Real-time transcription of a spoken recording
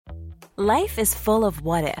Life is full of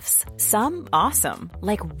what-ifs. Some awesome,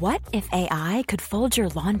 like what if AI could fold your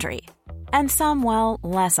laundry? And some, well,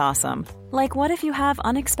 less awesome, like what if you have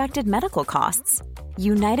unexpected medical costs?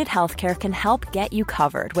 United Healthcare can help get you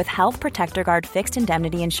covered with Health Protector Guard fixed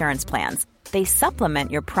indemnity insurance plans. They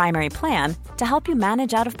supplement your primary plan to help you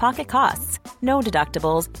manage out-of-pocket costs. No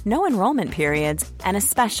deductibles, no enrollment periods, and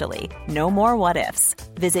especially no more what-ifs.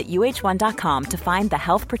 Visit uh1.com to find the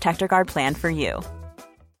Health Protector Guard plan for you.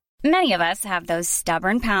 Many of us have those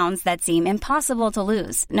stubborn pounds that seem impossible to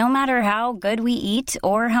lose, no matter how good we eat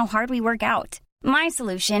or how hard we work out. My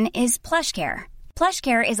solution is PlushCare.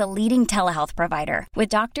 PlushCare is a leading telehealth provider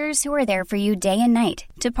with doctors who are there for you day and night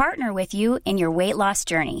to partner with you in your weight loss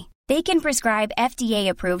journey. They can prescribe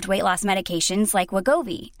FDA-approved weight loss medications like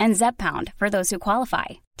Wegovy and Zepbound for those who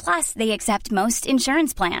qualify. Plus, they accept most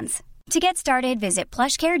insurance plans. To get started, visit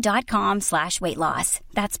plushcare.com/weightloss.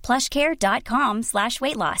 That's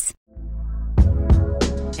plushcare.com/weightloss.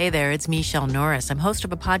 Hey there, it's Michelle Norris. I'm host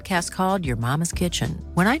of a podcast called Your Mama's Kitchen.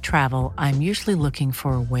 When I travel, I'm usually looking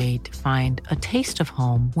for a way to find a taste of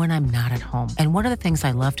home when I'm not at home. And one of the things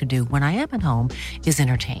I love to do when I am at home is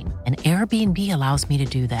entertain. And Airbnb allows me to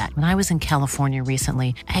do that. When I was in California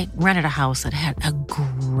recently, I rented a house that had a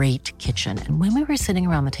great kitchen. And when we were sitting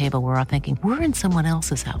around the table, we were all thinking, we're in someone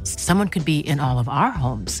else's house. Someone could be in all of our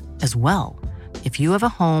homes as well. If you have a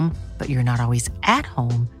home, but you're not always at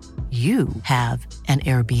home, you have an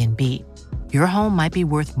Airbnb. Your home might be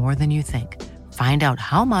worth more than you think. Find out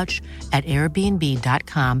how much at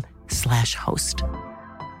airbnb.com/host.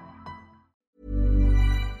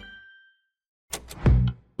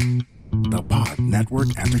 The Pod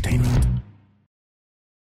Network Entertainment.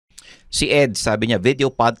 Si Ed, sabi niya, video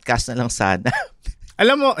podcast na lang sana.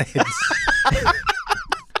 Alam mo, Eds.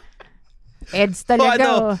 Eds talaga.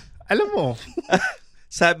 O, ano? Alam mo.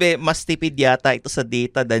 Sabi, mas tipid yata ito sa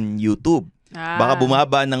data than YouTube. Baka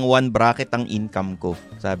bumaba ng 1 bracket ang income ko,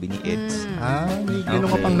 sabi ni Eds. May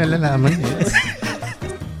gano'n ka pang nalalaman, Eds.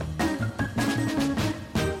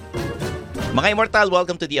 Mga Immortal,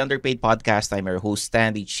 welcome to the Underpaid Podcast. I'm your host,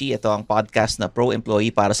 Stanley Chi. Ito ang podcast na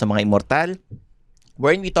pro-employee para sa mga Immortal,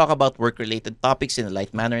 wherein we talk about work-related topics in a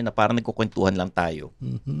light manner na parang nagkukwentuhan lang tayo.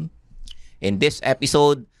 Mm-hmm. In this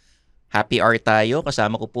episode, happy hour tayo.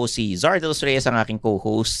 Kasama ko po si Zardos Reyes, ang aking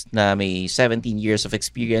co-host na may 17 years of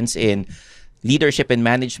experience in leadership and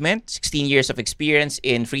management, 16 years of experience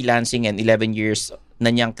in freelancing, and 11 years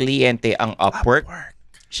na niyang kliyente ang Upwork.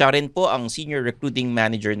 Siya rin po ang senior recruiting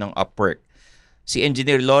manager ng Upwork. Si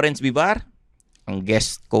Engineer Lawrence Vivar, ang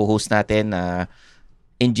guest co-host natin na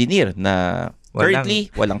engineer na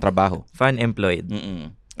currently walang trabaho. Fun-employed.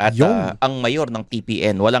 At ang mayor ng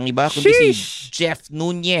TPN, walang iba kundi si Jeff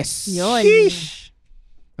Nunez. Yun.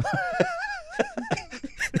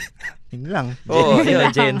 Yun lang.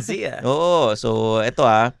 Gen Z. Oo, so ito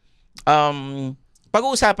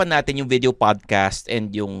pag-uusapan natin yung video podcast and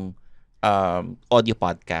yung audio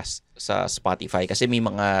podcast sa Spotify kasi may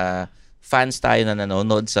mga fans tayo na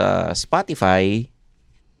nanonood sa Spotify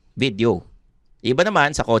video. Iba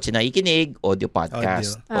naman sa kotse na ikinig, audio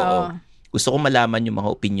podcast. Oo. Gusto ko malaman yung mga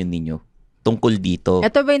opinion ninyo tungkol dito.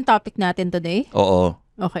 Ito ba yung topic natin today? Oo.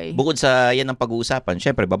 Okay. Bukod sa yan ang pag-uusapan,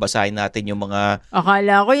 syempre babasahin natin yung mga...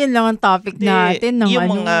 Akala ko yan lang ang topic natin. Yung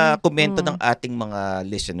mga komento ng ating mga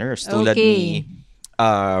listeners. Tulad ni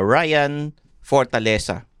Ryan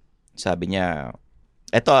Fortaleza. Sabi niya,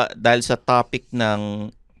 eto dahil sa topic ng...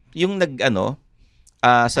 Yung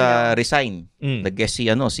sa resign. Nag-guess si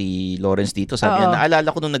Lawrence dito. Sabi niya,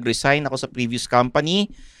 naalala ko nung nag-resign ako sa previous company.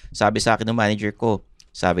 Sabi sa akin ng manager ko,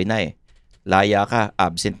 sabi na laya ka,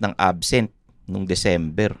 absent ng absent nung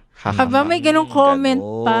December. Haba, may ganong comment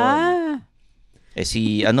pa.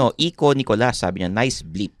 Si Iko Nicolas, sabi niya, nice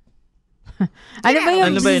bleep. Ano ba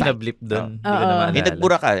yung na-bleep doon? May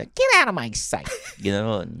nagbura ka, kaya na mag-site.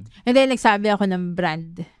 Ganoon. And then, nagsabi ako ng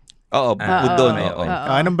brand. Oo, doon.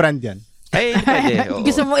 Anong brand yan? Ay, pwede.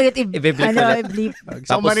 Gusto mo i-bleep.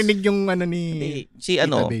 Gusto ko marinig yung ni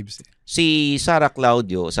Babes. Si Sarah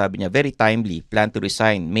Claudio, sabi niya, very timely, plan to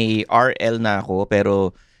resign. May RL na ako,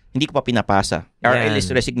 pero hindi ko pa pinapasa. RL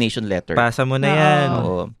is resignation letter. Pasa mo na yan.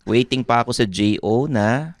 Oo. Waiting pa ako sa JO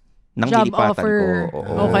na nang job lilipatan offer. ko.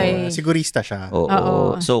 Okay. Sigurista siya.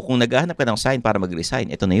 Oo. So, kung naghahanap ka ng sign para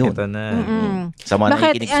mag-resign, ito na yun. Ito na. Sa mga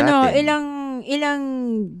nakikinig sa atin. Ilang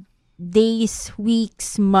days,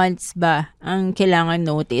 weeks, months ba ang kailangan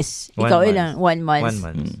notice? Ikaw ilang? 1 month? 1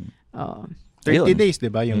 month. 30 days, di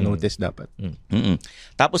ba? Yung notice dapat.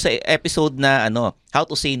 Tapos sa episode na how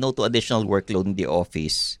to say no to additional workload in the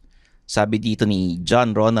office, sabi dito ni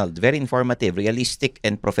John Ronald, very informative, realistic,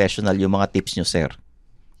 and professional yung mga tips nyo, sir.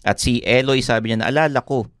 At si Eloy, sabi niya, naalala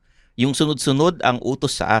ko, yung sunod-sunod ang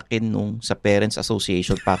utos sa akin nung sa Parents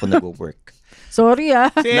Association pa ako nag-work. Sorry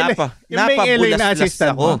Si LA, yung may LA na Napabulas-las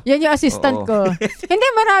assistant ako. mo. Yan yung assistant Oo. ko. Hindi,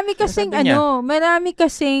 marami kasing Sabi niya. marami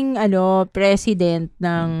kasing president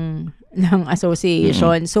ng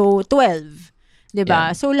association. So 12, 'di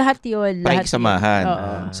ba? Yan. So lahat 'yon, lahat. Pakikisamahan.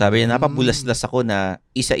 Oo. Sabi niya, napabulas-las ako na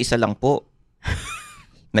isa-isa lang po.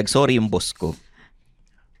 Nagsorry yung boss ko.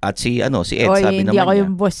 At si Ed, Oy, sabi hindi naman ako niya,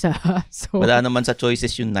 yung boss So, wala naman sa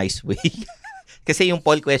choices yung nice way. Kasi yung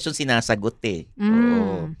poll question sinasagot eh.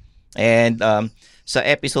 Oo. And sa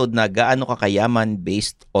episode na gaano ka kayaman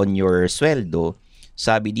based on your sweldo,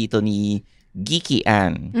 sabi dito ni Geeky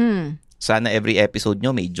Ann, sana every episode nyo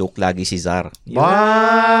may joke lagi si Zar.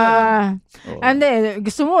 Oo. Hindi,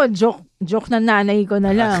 gusto mo, joke na nanay ko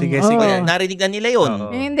na lang. Sige, Oo. sige. Narinig na nila yun.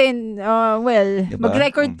 Oo. Hindi, Diba?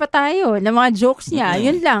 mag-record pa tayo ng mga jokes niya.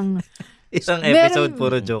 Yun lang. Isang Meron- episode,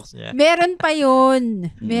 puro jokes niya. Meron pa yun.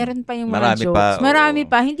 Meron pa yung mga Marami jokes. pa, oo. Marami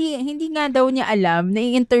pa. Hindi nga daw niya alam na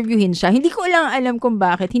i-interviewin siya. Hindi ko lang alam kung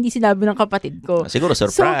bakit. Hindi sinabi ng kapatid ko. Siguro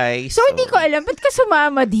surprise. So hindi ko alam. Ba't ka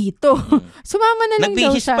sumama dito? Sumama na lang daw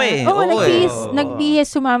Nagbihis siya. pa eh. Oo, Oo, nagbihis,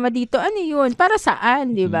 sumama dito. Ano yun? Para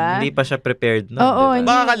saan, di ba? Hindi pa siya prepared, no? Oo, Diba?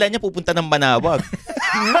 Baka akala niya pupunta ng Manawag.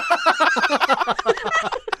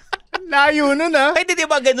 Layo nun Ay, di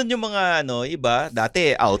ba ganun yung mga iba?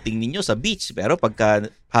 Dati outing ninyo sa beach, pero pagka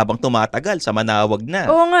habang tumatagal sa Manawag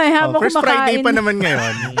na. Oo nga, habang First Friday kumakain. pa naman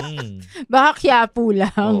ngayon. Baka Quiapo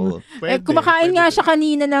lang. Oo. Kumakain nga siya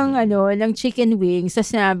kanina ng chicken wings. Sa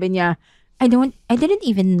sinabi niya, I didn't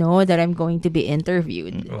even know that I'm going to be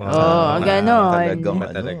interviewed. Ganon. Talagang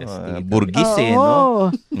Talaga, Steve. burgis Oo.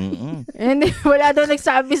 no? Mm-mm. And wala daw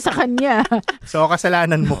nagsabi sa kanya. So,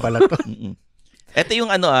 kasalanan mo pala to. Ito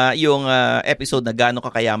yung yung episode na gaano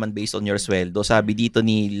kakayaman based on your sweldo. Sabi dito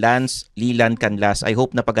ni Lance Lilan Canlas, I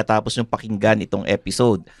hope na pagkatapos yung pakinggan itong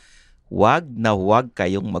episode, huwag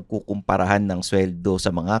kayong magkukumparahan ng sweldo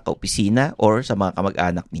sa mga kaopisina or sa mga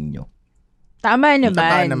kamag-anak ninyo. Tama Tama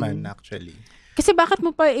naman. naman, actually. Kasi bakit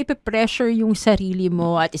mo pa ipe-pressure yung sarili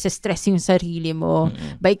mo at isa-stress yung sarili mo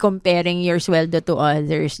by comparing your sweldo to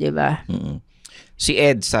others, di ba? Mm-mm. Si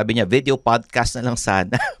Ed, sabi niya, video podcast na lang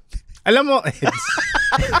sana. Alam mo, Eds,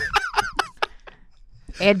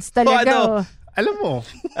 Eds talaga. O, alam mo,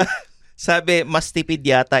 Sabi, mas tipid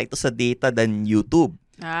yata ito sa data than YouTube.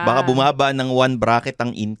 Baka bumaba ng 1 bracket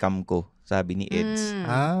ang income ko, sabi ni Eds.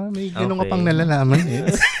 may ganun ka Okay. pang nalalaman,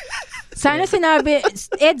 Eds. Sana sinabi,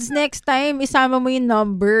 Eds, next time, isama mo yung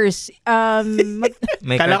numbers.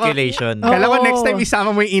 May Kala ko- calculation. Oo. Kala ko next time isama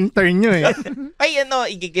mo yung intern nyo eh. Ay,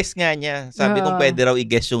 i-guess nga niya. Sabi kung pwede raw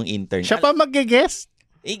i-guess yung intern. Siya pa mag-guess.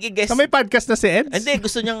 I-guess. Sa may podcast na si Eds. Hindi,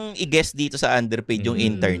 gusto niyang i-guess dito sa Underpaid yung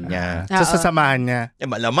intern niya. So, sasamahan niya.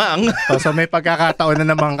 Malamang. So, may pagkakataon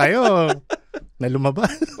na naman kayo na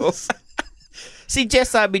lumabas. Si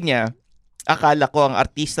Jess sabi niya, akala ko ang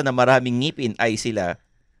artista na maraming ngipin ay sila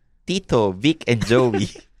Tito, Vic, and Joey.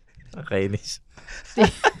 Nakainis.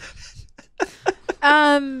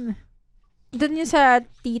 Doon yung sa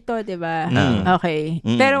Tito, di ba? Okay.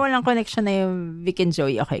 Pero walang connection na yung Vic and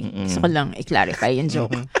Joey. Okay. Gusto ko lang i-clarify yung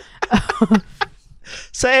joke.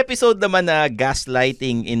 Sa episode naman na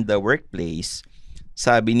gaslighting in the workplace,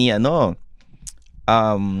 sabi ni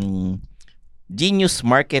Genius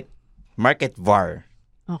Market VAR.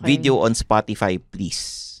 Okay. Video on Spotify,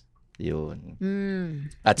 please. Yun.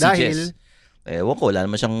 At si Dahil? Jess, ewan ko, wala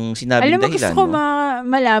naman siyang sinabing Alam mo, dahilan. gusto ko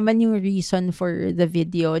malaman yung reason for the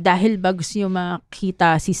video. Dahil ba gusto nyo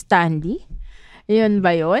makita si Stanley? Yun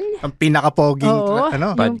ba yun? Ang pinaka-poging Oo,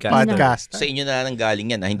 podcast. Sa inyo na lang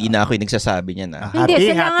galing yan. Hindi na ako yung nagsasabi niyan.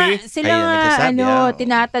 Hindi, Happy? sila Ayun, nga, nagsasabi,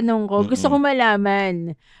 tinatanong ko. Gusto ko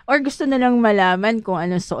malaman. Or gusto na lang malaman kung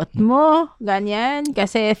anong suot mo. Ganyan.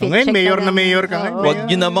 Kasi fit Ngayon, check mayor ka na lang. mayor ka ngayon. Oo.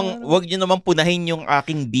 Wag nyo namang punahin yung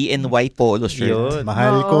aking BNY polo shirt. Yun.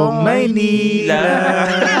 Mahal Oo. kong Maynila.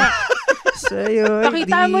 Sa'yo,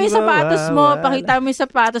 Pakita mo yung sapatos mo. Pakita mo yung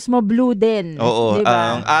sapatos mo. Blue din. Oo, Diba?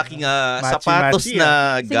 ang aking sapatos Machi-machi, na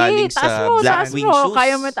Sige, galing taas sa mo, Black taas Wing mo. shoes.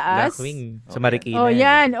 Kaya mo taas? Blackwing. Sa Marikina. Oh,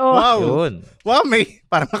 yan. Oh. Wow. Yun. Wow,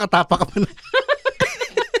 parang nakatapa ka pa na.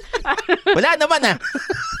 Wala naman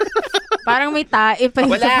Parang may tae pa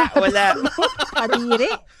yung Wala. kadiri.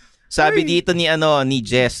 Sabi dito ni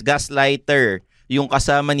Jess, gaslighter, yung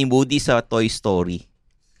kasama ni Woody sa Toy Story.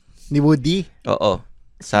 Ni Woody. Oo.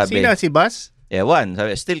 Sabi. Sino? Si Buzz?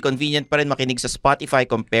 Sabi, still convenient pa rin makinig sa Spotify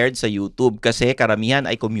compared sa YouTube kasi karamihan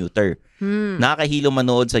ay commuter. Nakakahilo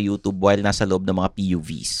manood sa YouTube while nasa loob ng mga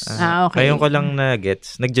PUVs. Okay. Ngayon ko lang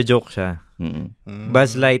na-gets. Nagjo-joke siya.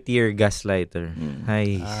 Buzz Lightyear, gaslighter.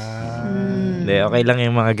 Ay. Hindi, okay lang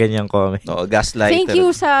yung mga ganyang comment. Oo, gaslighter. Thank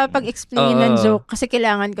you sa pag-explain ng joke kasi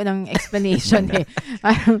kailangan ko ng explanation eh.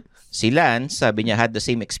 Si Lance, sabi niya, had the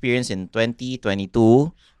same experience in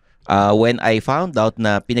 2022 when I found out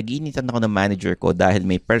na pinag-iinitan ako ng manager ko dahil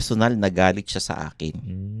may personal na galit siya sa akin.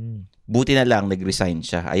 Buti na lang nag-resign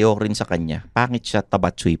siya. Ayoko rin sa kanya. Pangit siya,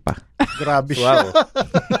 tabatsoy pa. Grabe siya. Wow.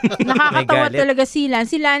 Nakakatawa talaga si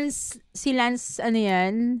Lance. Si Lance, ano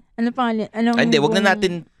yan? Ano pangalan? Hindi, wag na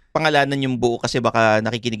natin pangalanan yung buo kasi baka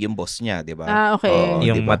nakikinig yung boss niya, di ba?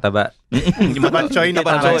 Okay. Yung diba? mataba. Yung Tabatsoy na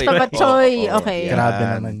Tabatsoy, okay. Grabe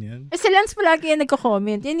naman yun. Si Lance palagi yan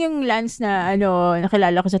nagko-comment. Yan yung Lance na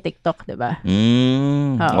nakilala ko sa TikTok, di ba?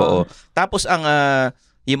 Oo. Tapos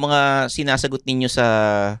yung mga sinasagot ninyo sa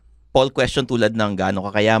poll question tulad ng gaano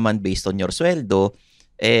kakayaman based on your sweldo,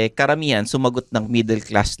 karamihan sumagot ng middle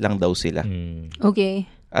class lang daw sila. Okay.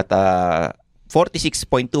 At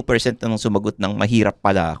 46.2% ng sumagot ng mahirap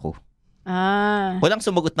pala ako. Walang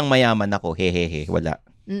sumagot ng mayaman ako. Hehehe, wala.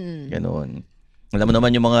 Ganon. Alam mo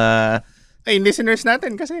naman yung mga listeners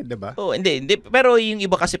natin kasi, di ba? Oh, hindi. Pero yung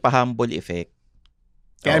iba kasi pa-humble effect.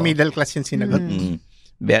 Kaya middle class yung sinagot.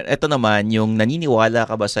 Ito naman, yung naniniwala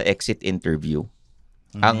ka ba sa exit interview?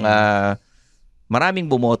 Ang maraming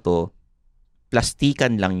bumoto,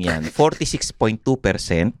 plastikan lang yan. 46.2%.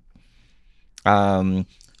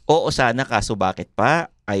 Oo sana, kaso bakit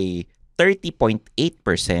pa? Ay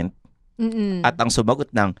 30.8%. At ang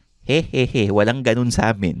sumagot ng, hehehe, walang ganun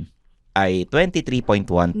sa amin, ay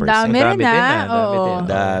 23.1%. Dami rin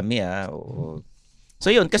Dami oo.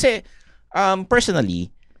 So yun, kasi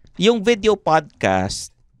personally, yung video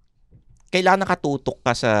podcast, kailangan nakatutok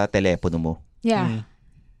ka sa telepono mo. Yeah.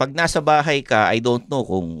 Pag nasa bahay ka, I don't know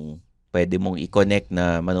kung pwede mong i-connect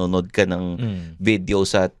na manonood ka ng video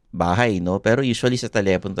sa bahay, no? Pero usually sa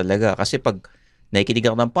telepono talaga. Kasi pag nakikinig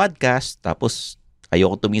ako ng podcast, tapos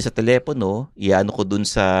ayoko tumingin sa telepono, iano ko dun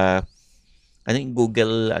sa yung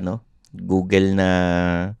Google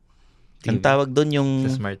na ang tawag doon yung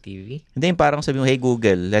sa Smart TV? Hindi, parang sabi mo, hey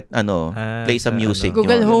Google, play some music.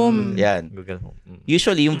 Google Home. Yan. Google Home.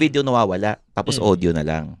 Usually, yung video nawawala, tapos audio na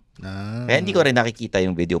lang. Kaya hindi ko rin nakikita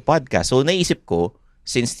yung video podcast. So, naisip ko,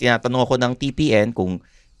 since tinatanong ako ng TPN kung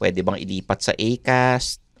pwede bang ilipat sa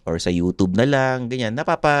Acast or sa YouTube na lang, ganyan,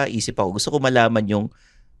 napapaisip ako. Gusto ko malaman yung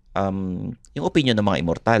opinion ng mga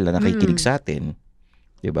immortal na nakikinig sa atin.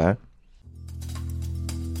 Diba?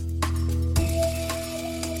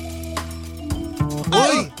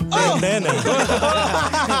 Uy!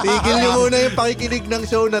 Tigil niyo muna yung pakikinig ng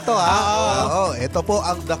show na to, ha? Ito po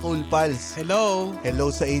ang The Cool Pals. Hello. Hello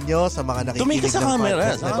sa inyo, sa mga nakikinig Tumingin sa ng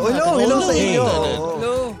camera. podcast na to. Hello sa inyo.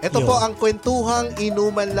 Hello. Ito po ang kwentuhang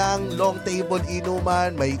inuman lang, long table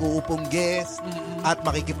inuman, may uupong guest, at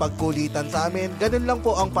makikipagkulitan sa amin. Ganun lang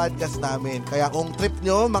po ang podcast namin. Kaya kung trip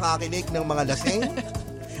nyo makakinig ng mga lasing,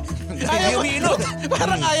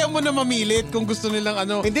 Parang ayaw mo na mamilit kung gusto nilang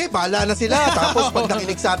hindi, bahala na sila. Tapos pag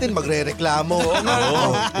nakinig sa atin, magre-reklamo.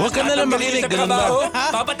 Huwag ka na lang makinig. Ganun ba?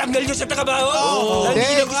 Papatanggal nyo sa trabaho? Hindi.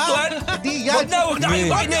 Hindi nagustuhan? Hindi yan. Huwag na kayo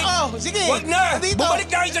makinig. Sige. Huwag na. Bumalik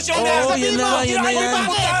na kayo sa show na. Yun na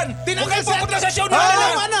yan. Huwag kayo pupunta sa show na.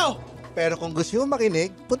 Pero kung gusto nyo makinig,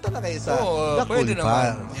 punta na kayo sa The Cool Pwede Pals.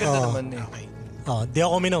 naman. Pwede naman eh. Di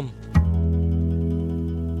ako minom.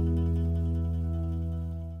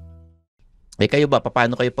 Kayo ba?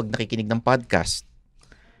 Paano kayo pag nakikinig ng podcast?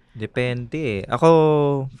 Depende eh.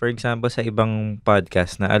 Ako, for example, sa ibang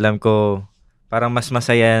podcast na alam ko parang mas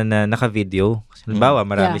masaya na naka-video. Halimbawa,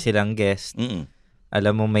 marami silang guest.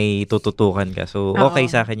 Alam mo may tututukan ka. So, okay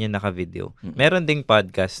sa akin yung naka-video. Meron ding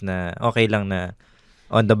podcast na okay lang na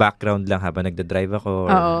on the background lang habang nagda-drive ako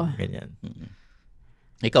or ganyan.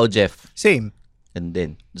 Ikaw, Jeff? Same. And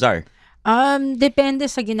then, Zar? Depende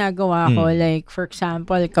sa ginagawa ko. Like, for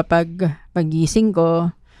example, kapag pagising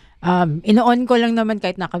ko, ino-on ko lang naman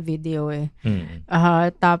kahit naka-video eh.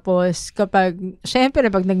 Tapos, syempre,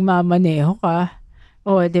 pag nagmamaneho ka,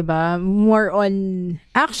 diba, more on,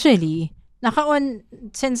 actually, naka-on,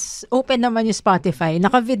 since open naman yung Spotify,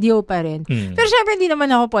 naka-video pa rin. Pero syempre, hindi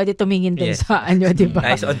naman ako pwede tumingin din sa diba?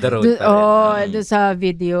 Nice on the road pa rin. Doon sa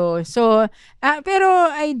video. So, pero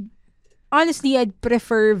honestly, I'd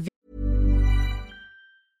prefer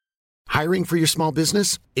Hiring for your small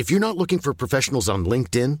business? If you're not looking for professionals on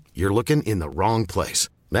LinkedIn, you're looking in the wrong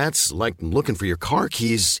place. That's like looking for your car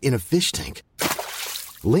keys in a fish tank.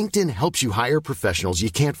 LinkedIn helps you hire professionals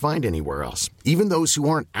you can't find anywhere else, even those who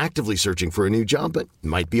aren't actively searching for a new job but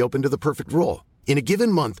might be open to the perfect role. In a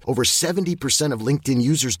given month, over 70% of LinkedIn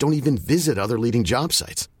users don't even visit other leading job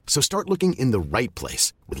sites. So start looking in the right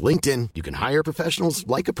place. With LinkedIn, you can hire professionals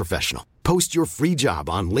like a professional. Post your free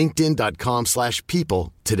job on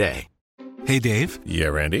linkedin.com/people today. Hey, Dave. Yeah,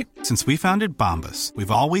 Randy. Since we founded Bombas, we've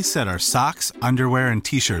always said our socks, underwear, and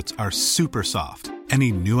T-shirts are super soft. Any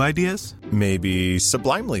new ideas? Maybe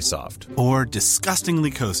sublimely soft. Or disgustingly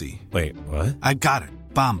cozy. Wait, what? I got it.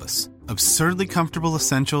 Bombas. Absurdly comfortable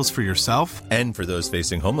essentials for yourself and for those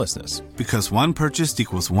facing homelessness. Because one purchased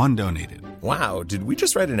equals one donated. Wow, did we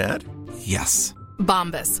just write an ad? Yes.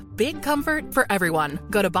 Bombas. Big comfort for everyone.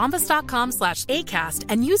 Go to bombas.com/ACAST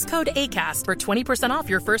and use code ACAST for 20% off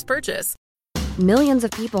your first purchase. Millions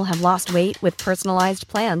of people have lost weight with personalized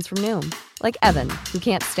plans from Noom. Like Evan, who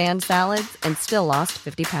can't stand salads and still lost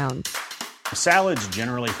 50 pounds. Salads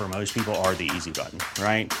generally for most people are the easy button,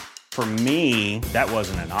 right? For me, that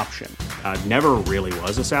wasn't an option. I never really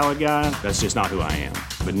was a salad guy. That's just not who I am.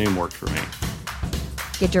 But Noom worked for me.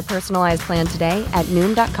 Get your personalized plan today at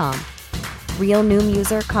Noom.com. Real Noom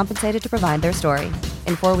user compensated to provide their story.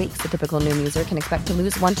 In 4 weeks, the typical Noom user can expect to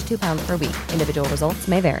lose 1 to 2 pounds per week. Individual results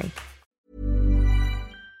may vary.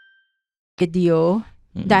 Video,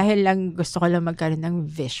 dahil lang gusto ko lang magkaroon ng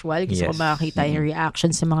visual. Gusto ko makakita yung reaction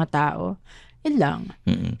sa mga tao. Yun lang.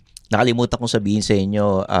 Nakalimutan kong sabihin sa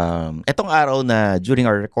inyo, etong araw na during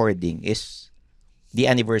our recording is the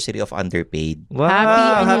anniversary of Underpaid.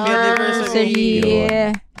 Wow! Happy anniversary!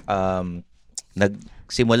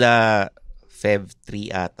 Nagsimula Feb 3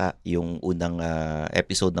 ata yung unang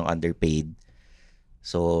episode ng Underpaid.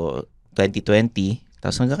 So, 2020.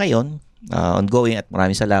 Tapos hanggang ngayon, ongoing at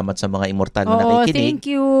maraming salamat sa mga immortal na nakikinig. Thank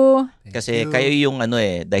you. Kasi kayo yung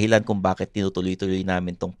dahilan kung bakit tinutuloy-tuloy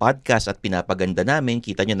namin tong podcast at pinapaganda namin.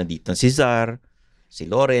 Kita nyo nandito si Zar, si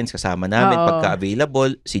Lawrence kasama namin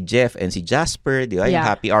pagka-available, si Jeff and si Jasper, di ba? Yung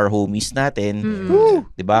happy hour homies natin.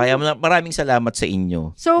 Di ba? Kaya maraming salamat sa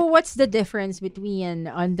inyo. So what's the difference between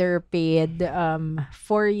Underpaid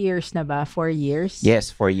 4 years na ba? 4 years?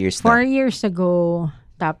 Yes, 4 years na. 4 years ago,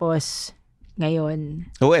 tapos ngayon.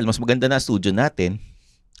 Well, mas maganda na studio natin.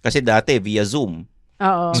 Kasi dati via Zoom.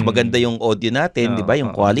 Oo. Mas maganda yung audio natin, di ba?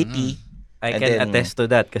 Yung quality. I can attest to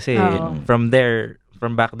that kasi from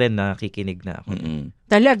back then nakikinig na ako.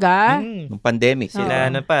 Talaga? Nung pandemic.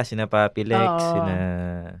 Sila sina Papi Lex, sina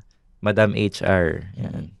Madam HR.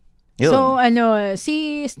 Yan. So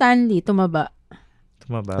si Stanley tumaba.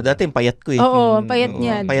 Dati payat ko eh. Oo, payat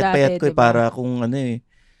niya. Payat ko eh, diba? Para kung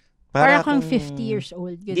Para kung 50 years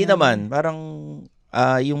old. Hindi naman. Parang,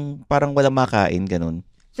 yung parang walang makain, ganun.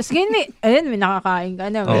 Tapos ganyan, may nakakain ka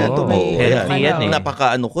na. Healthy yan eh.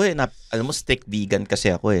 Napaka-ano ko eh. alam mo, strict vegan kasi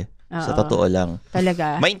ako eh. Sa totoo lang.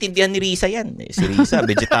 Talaga? Maintindihan ni Risa yan. Si Risa,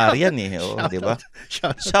 vegetarian eh. Oo, di ba?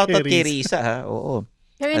 Shout out kay Risa ha. Oo.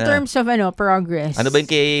 Pero in terms of progress. Ano ba yung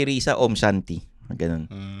kay Risa? Om Shanti. Ganun.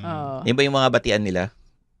 Yan ba yung mga batian nila?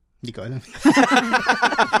 Hindi ko alam.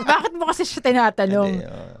 Bakit mo kasi siya tinatanong?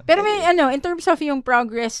 Pero may in terms of yung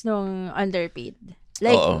progress nung Underpaid.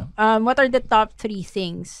 Like, what are the top 3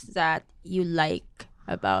 things that you like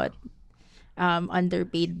about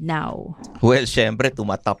Underpaid now? Well, syempre,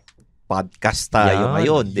 tumatap podcast tayo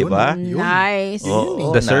ngayon, di ba? Nice.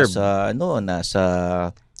 Nasa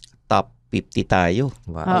top 50 tayo.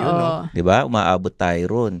 Wow. Di ba? Umaabot tayo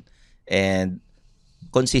ron. And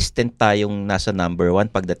consistent tayong nasa number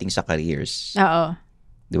 1 pagdating sa careers. Oo.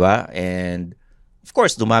 Di ba? And of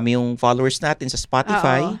course, dumami yung followers natin sa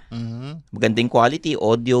Spotify. Magandang quality,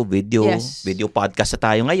 audio, video. Video podcast na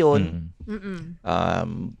tayo ngayon.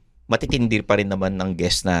 Matitindi pa rin naman ng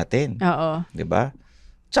guest natin. Oo. Di ba?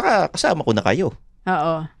 Tsaka kasama ko na kayo.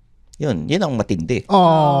 Oo. Yun ang matindi.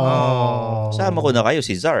 Sama ko na kayo,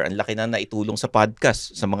 si Zar. Ang laki na naitulong sa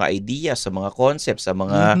podcast, sa mga ideas, sa mga concepts, sa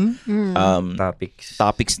mga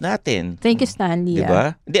topics natin. Thank you, Stanley.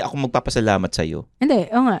 Diba? Hindi, ako magpapasalamat sa'yo. Hindi,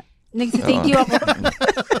 nga. Nag-thank you ako.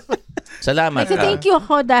 Salamat. Nag-thank you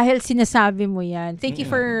ako dahil sinasabi mo yan. Thank you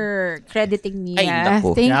for crediting me. Ay,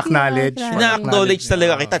 naku. Thank you. Na-acknowledge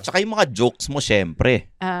talaga kita. Tsaka yung mga jokes mo, syempre.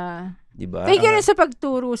 Diba? Thank you rin sa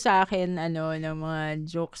pagturo sa akin ng mga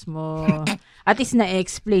jokes mo. At least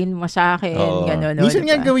na-explain mo sa akin. Ganun, minsan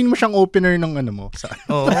nga gawin mo siyang opener ng mo. Sa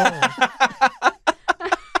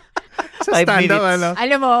stand-up,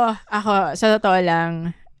 Alam mo, ako, sa totoo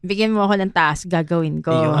lang, bigyan mo ako ng task, gagawin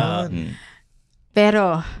ko.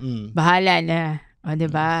 Pero, bahala na. O,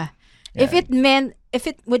 diba? Yeah. If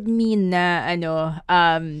it would mean na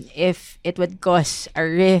if it would cause a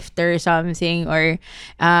rift or something or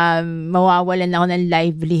mawawalan ako ng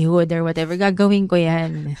livelihood or whatever, gagawin ko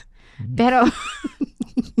yan. Pero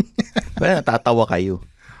natatawa kayo.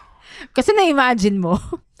 Kasi na-imagine mo,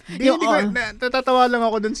 Hindi ko, natatawa lang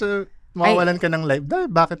ako dun sa mawawalan ka ng live.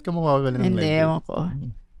 Bakit ka mawawalan ng live? Hindi, ewan ko.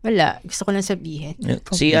 Wala. Gusto ko lang sabihin.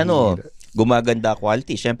 Si gumaganda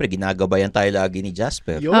quality. Siyempre, ginagabayan tayo lagi ni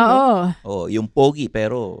Jasper. Oo. Yung pogi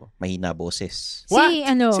pero mahina boses. What?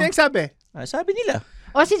 Sino sabi? Sabi nila.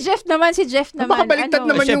 Si Jeff naman. Baka baliktad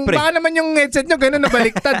naman baka naman yung headset nyo, gano'n na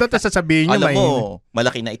baliktad. Tapos sasabihin nyo, alam mo,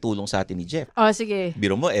 malaki na itulong sa atin ni Jeff. Sige.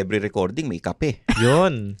 Biro mo, every recording may kape.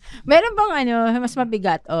 Yun. Meron bang mas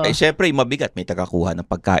mabigat? Syempre, yung mabigat, may tagakuha ng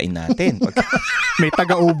pagkain natin. May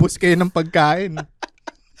taga-ubos kayo ng pagkain.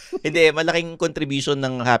 Hindi, malaking contribution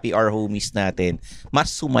ng Happy Hour homies natin.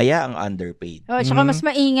 Mas sumaya ang Underpaid. Tsaka mas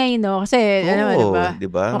maingay, no? Kasi,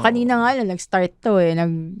 diba? Kanina nga lang, nag-start to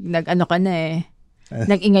nag-ano ka na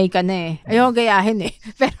nag-ingay ka na Ayoko gayahin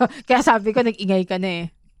Pero, kaya sabi ko, nag-ingay ka na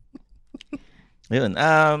Ayun.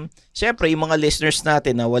 Siyempre, yung mga listeners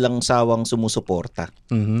natin na walang sawang sumusuporta.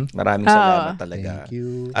 Maraming salamat talaga. Thank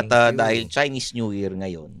you. At dahil Chinese New Year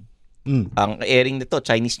ngayon, ang airing nito,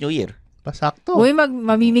 Chinese New Year. Pasakto. Uy,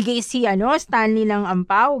 mamimigay si Stanley ng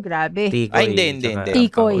ampaw. Grabe. Tikoy. Hindi.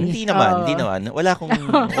 Tikoy. Hindi naman. Wala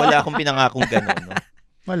akong pinangakong ganun. No?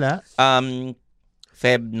 Wala.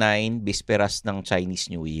 Feb 9, bisperas ng Chinese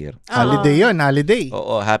New Year. Holiday yun, holiday.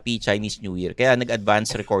 Oo, happy Chinese New Year. Kaya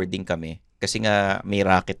nag-advance recording kami. Kasi nga may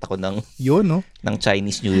racket ako ng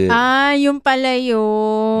Chinese New Year. Yung pala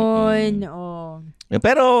yun.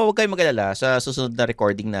 Pero huwag kayong mag-alala. Sa susunod na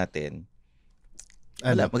recording natin,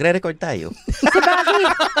 magre-record tayo. Sabagay,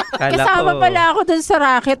 kasama pala ako dun sa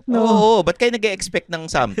racket, no? Oo, ba't kayo nag-expect ng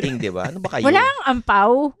something, di ba? Ano ba kayo? Walang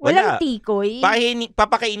ampaw, walang tikoy.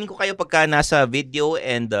 Papakainin ko kayo pagka nasa video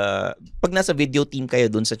and pag nasa video team kayo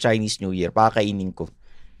dun sa Chinese New Year, papakainin ko.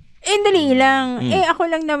 Dali lang. Ako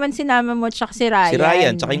lang naman sinama mo tsaka si Ryan. Si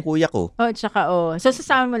Ryan, tsaka yung kuya ko. So,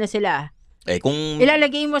 sasama mo na sila. Kung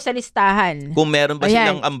ilalagay mo sa listahan. Kung meron ba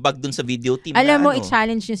silang ambag dun sa video team. Alam mo,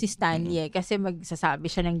 i-challenge nyo si Stanley kasi magsasabi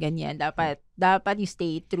siya ng ganyan. Dapat you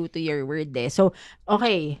stay true to your word So,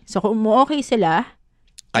 okay. So, kung okay sila,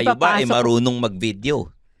 kayo ba marunong mag-video?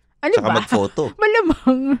 Saka mag-photo?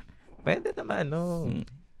 Malamang. Pwede naman,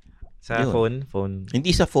 Sa phone?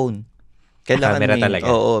 Hindi sa phone. Kailangan camera talaga.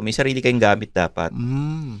 Oo, may sarili kayong gamit dapat.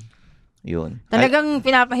 Yun. Talagang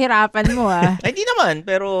pinapahirapan mo Hindi naman,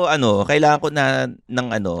 pero kailangan ko ng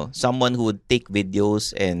someone who would take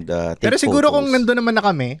videos and take pero siguro photos. kung nandun naman na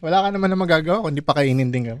kami, wala ka naman na magagawa kundi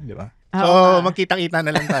pakainin din kami, di ba? So, magkita-kita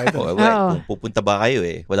na lang tayo. Kung pupunta ba kayo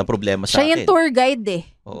walang problema sa akin. Siya yung tour guide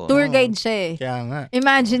Tour guide siya Kaya nga.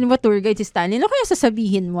 Imagine mo tour guide si Stanley. Ano kaya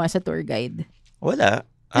sasabihin mo sa tour guide? Wala.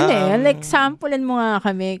 Like, samplean mo nga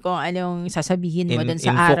kami kung anong sasabihin mo dun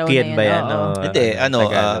sa araw na yun. Ba yan? Hindi,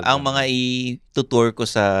 ang mga i-tutour ko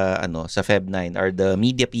sa Feb 9 are the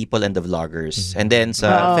media people and the vloggers. And then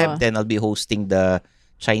sa Feb 10, I'll be hosting the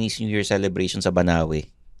Chinese New Year celebration sa Banawe.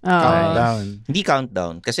 Countdown. Hindi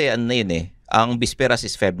countdown. Kasi yun ang bisperas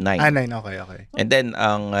is Feb 9. 9, okay. And then,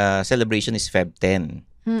 ang celebration is Feb 10.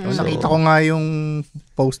 Nakita ko nga yung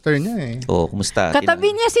poster niya kumusta?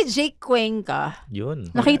 Katabi niya si Jake Cuenca.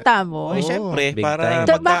 Yun. Nakita mo? Siyempre, big para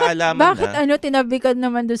time. magkaalaman bakit tinabi ka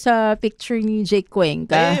naman doon sa picture ni Jake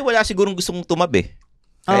Cuenca? Wala sigurong gustong tumabi.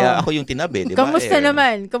 Kaya ako yung tinabi, di ba? Kamusta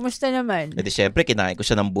naman? Siyempre, kinain ko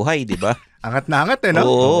siya ng buhay, di ba? Angat na angat, no?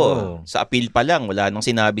 Oo. Sa appeal pa lang, wala nang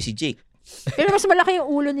sinabi si Jake. Pero mas malaki yung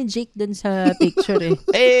ulo ni Jake doon sa picture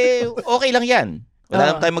okay lang yan.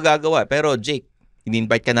 Wala naman tayong magagawa. Pero Jake,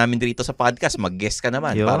 in-invite ka namin dito sa podcast, mag-guest ka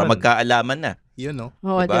naman para magkaalaman na. Yun, no?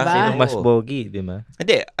 Diba? Sinong mas pogi, di ba?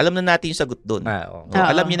 Hindi, alam na natin yung sagot doon.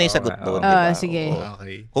 Alam niyo na yung sagot doon. Sige.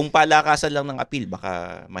 Okay. Kung palakasan lang ng appeal,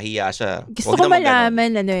 baka mahiya siya. Gusto ko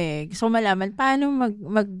malaman, paano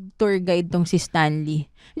mag-tour guide tong si Stanley?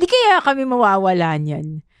 Hindi kaya kami mawawala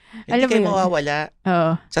niyan. Hindi kayo mawawala.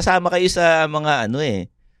 Sasama kayo sa mga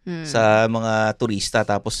sa mga turista,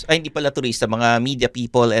 tapos hindi pala turista, mga media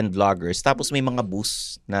people and vloggers, tapos may mga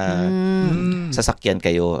bus na sasakyan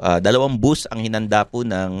kayo. 2 bus ang hinanda po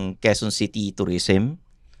ng Quezon City Tourism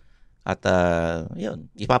at yun,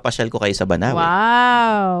 ipapasyal ko kayo sa Banawe.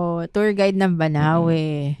 Wow, tour guide ng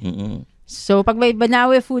Banawe. So, pag may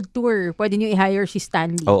Banawe food tour, pwede nyo i-hire si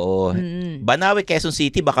Stanley. Oo. Banawe, Quezon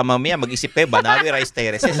City, baka mamaya mag-isip kayo, Banawe Rice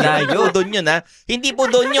Terraces. Doon yun, Hindi po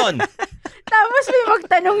doon yun. Tapos may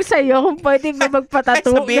magtanong sa'yo kung pwede ba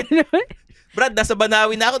magpatato. Brad, nasa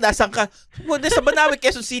Banawe na ako. Nasaan ka? Nasa Banawe,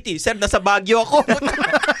 Quezon City. Sir, nasa Baguio ako.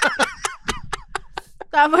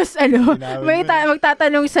 Tapos may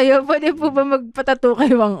magtatanong sa'yo, pwede po ba magpatato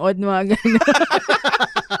kay Wangod? Mga gano'n.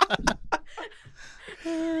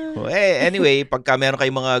 Anyway, pagka meron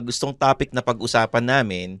kayong mga gustong topic na pag-usapan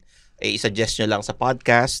namin, i-suggest nyo lang sa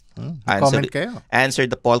podcast. Comment kayo. Answer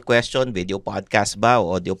the poll question, video podcast ba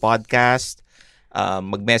o audio podcast.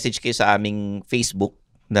 Mag-message kayo sa aming Facebook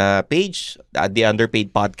na page, The Underpaid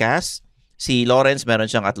Podcast. Si Lawrence, meron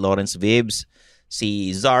siyang @LawrenceVibs.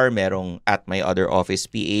 Si Zar, merong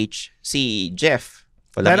 @MyOtherOfficePH. Si Jeff,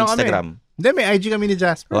 walang Instagram. Hindi, may IG kami ni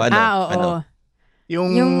Jasper. Ano?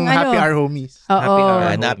 Yung Happy Hour Homies. Happy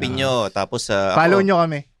Hour. Hanapin nyo. Tapos, follow nyo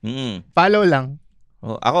kami. Follow lang.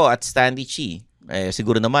 Ako, @Stanley Chi.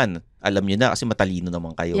 Siguro naman, alam nyo na kasi matalino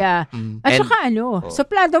naman kayo. Yeah. At saka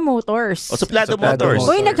Suplado Motors. Suplado Motors.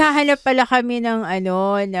 Uy, naghahanap pala kami ng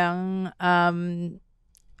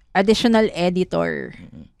additional editor.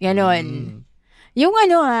 Ganon. Yung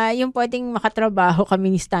yung pwedeng makatrabaho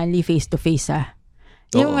kami ni Stanley face to face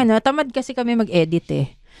Yung tamad kasi kami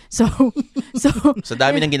mag-edit So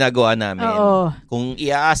dami ng ginagawa namin. Kung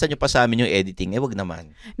iaasa nyo pa sa amin yung editing, wag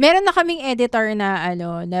naman. Meron na kaming editor na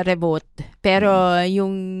na remote. Pero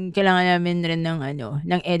yung kailangan namin rin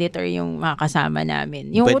ng editor yung makakasama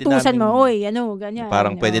namin. Yung pwede utusan namin, mo, ganyan.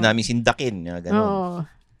 Parang pwede namin sindakin, gano'n.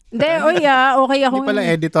 Hindi, okay ako. Hindi pala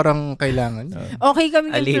editor ang kailangan. Okay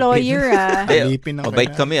kaming employer,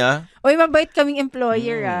 Mabait kami, Uy, mabait kaming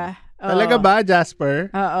employer, Talaga ba, Jasper?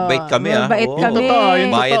 Oo. Bait kami, Mabait kami. Totoo, yun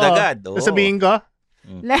bayad agad. Sabihin ko?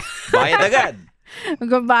 Bayad agad.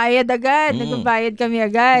 Nagbayad kami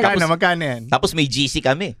agad. Magkano yan? Tapos may GC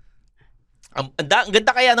kami. Ang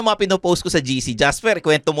ganda kaya ng mga pinopost ko sa GC. Jasper,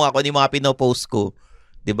 kwento mo ako ng mga pinopost ko.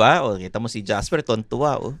 Diba? Kita mo si Jasper,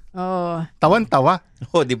 tontuwa. Tawan-tawa.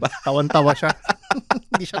 Diba? Tawan-tawa siya.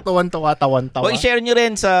 Hindi siya tawan-tawa, tawan-tawa. I-share nyo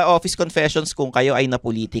rin sa Office Confessions kung kayo ay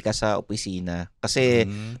napolitika sa opisina. Kasi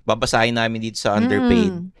babasahin namin dito sa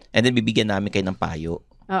Underpaid. And then bibigyan namin kayo ng payo.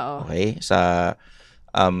 Okay?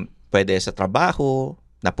 Pwede sa trabaho,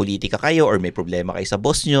 napolitika kayo or may problema kayo sa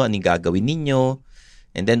boss nyo, anong gagawin ninyo.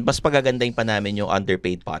 And then mas pagagandahin pa namin yung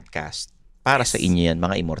Underpaid Podcast. Para sa inyo yan,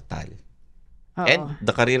 mga immortal. And the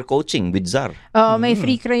career coaching with Zar. May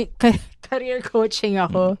free career coaching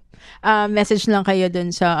ako. Message lang kayo dun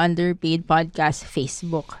sa Underpaid Podcast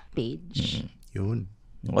Facebook page. Yun.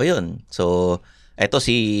 Yun. So, eto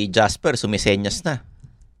si Jasper, sumisenyas na.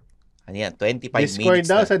 Ano yan? 25 Discord minutes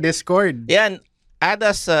daw na. sa Discord. Yan. Add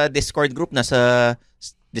us sa Discord group. Nasa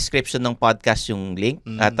description ng podcast yung link.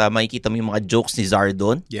 At makikita mo yung mga jokes ni Zar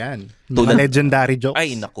doon. Yan. Mga legendary jokes.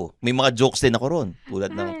 Ay, naku. May mga jokes din ako ron. Tulad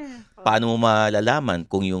ng paano mo malalaman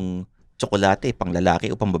kung yung tsokolate pang lalaki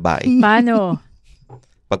o pang babae? Paano?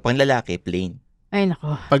 Pag pang lalaki, plain. Ay,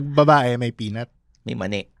 nako. Pag babae, may peanut. May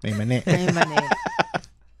mani. May mani. May mani.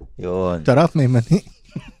 Yun. Sarap, may mani.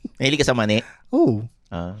 Mahilig ka sa mani? Oo.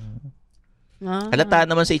 Halata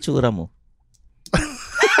naman sa itsura mo.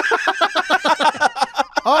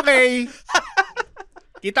 Okay.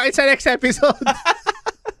 Kita kita sa next episode.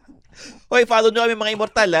 Hoy, follow nyo kami mga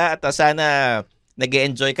immortal at sana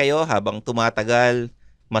nag-enjoy kayo habang tumatagal.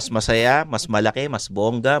 Mas masaya, mas malaki, mas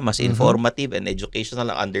bongga, mas informative and educational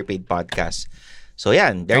ang Underpaid Podcast. So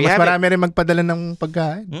yan, there you have it. Mas marami rin magpadala ng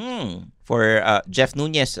pagkain. For Jeff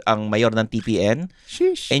Nunez, ang mayor ng TPN.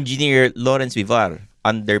 Sheesh. Engineer Lawrence Vivar,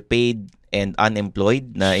 underpaid and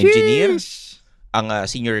unemployed na engineer. Ang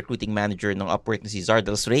senior recruiting manager ng Upwork na si Zar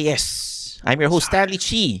Reyes. I'm your host, Stanley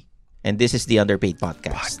Chi. And this is the Underpaid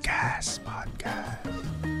Podcast. Podcast.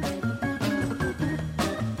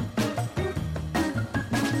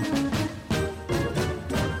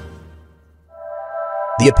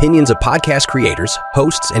 The opinions of podcast creators,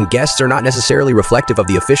 hosts, and guests are not necessarily reflective of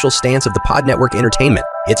the official stance of the Pod Network Entertainment,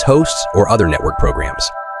 its hosts, or other network programs.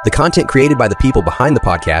 The content created by the people behind the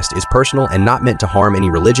podcast is personal and not meant to harm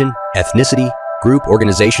any religion, ethnicity, group,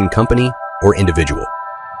 organization, company, or individual.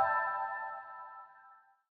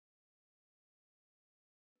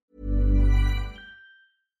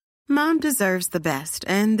 Mom deserves the best,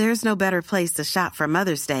 and there's no better place to shop for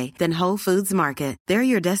Mother's Day than Whole Foods Market. They're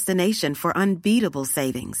your destination for unbeatable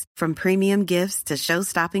savings, from premium gifts to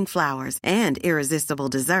show-stopping flowers and irresistible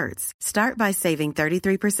desserts. Start by saving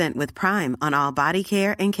 33% with Prime on all body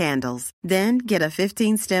care and candles. Then get a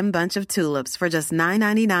 15-stem bunch of tulips for just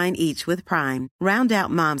 $9.99 each with Prime. Round out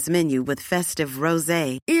Mom's menu with festive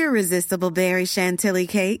rosé, irresistible berry chantilly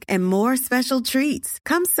cake, and more special treats.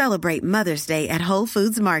 Come celebrate Mother's Day at Whole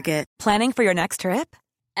Foods Market. Planning for your next trip?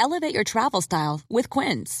 Elevate your travel style with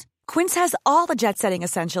Quince. Quince has all the jet-setting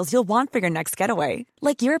essentials you'll want for your next getaway,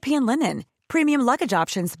 like European linen, premium luggage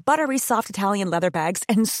options, buttery soft Italian leather bags,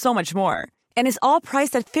 and so much more. And is all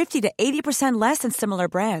priced at 50 to 80% less than similar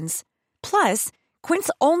brands. Plus, Quince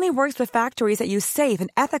only works with factories that use safe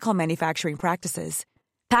and ethical manufacturing practices.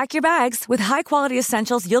 Pack your bags with high-quality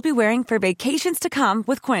essentials you'll be wearing for vacations to come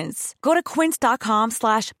with Quince. Go to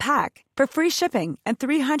quince.com/pack for free shipping and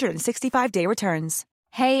 365-day returns.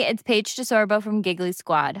 Hey, it's Paige DeSorbo from Giggly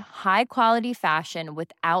Squad. High quality fashion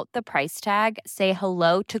without the price tag. Say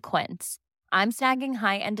hello to Quince. I'm snagging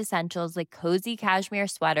high-end essentials like cozy cashmere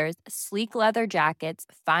sweaters, sleek leather jackets,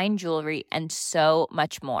 fine jewelry, and so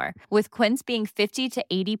much more. With Quince being 50 to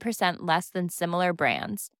 80% less than similar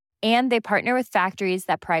brands. And they partner with factories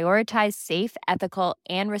that prioritize safe, ethical,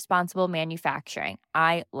 and responsible manufacturing.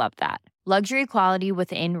 I love that. Luxury quality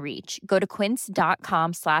within reach. Go to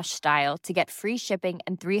quince.com/style to get free shipping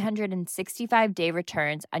and 365-day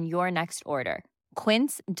returns on your next order.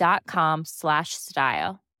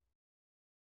 Quince.com/style.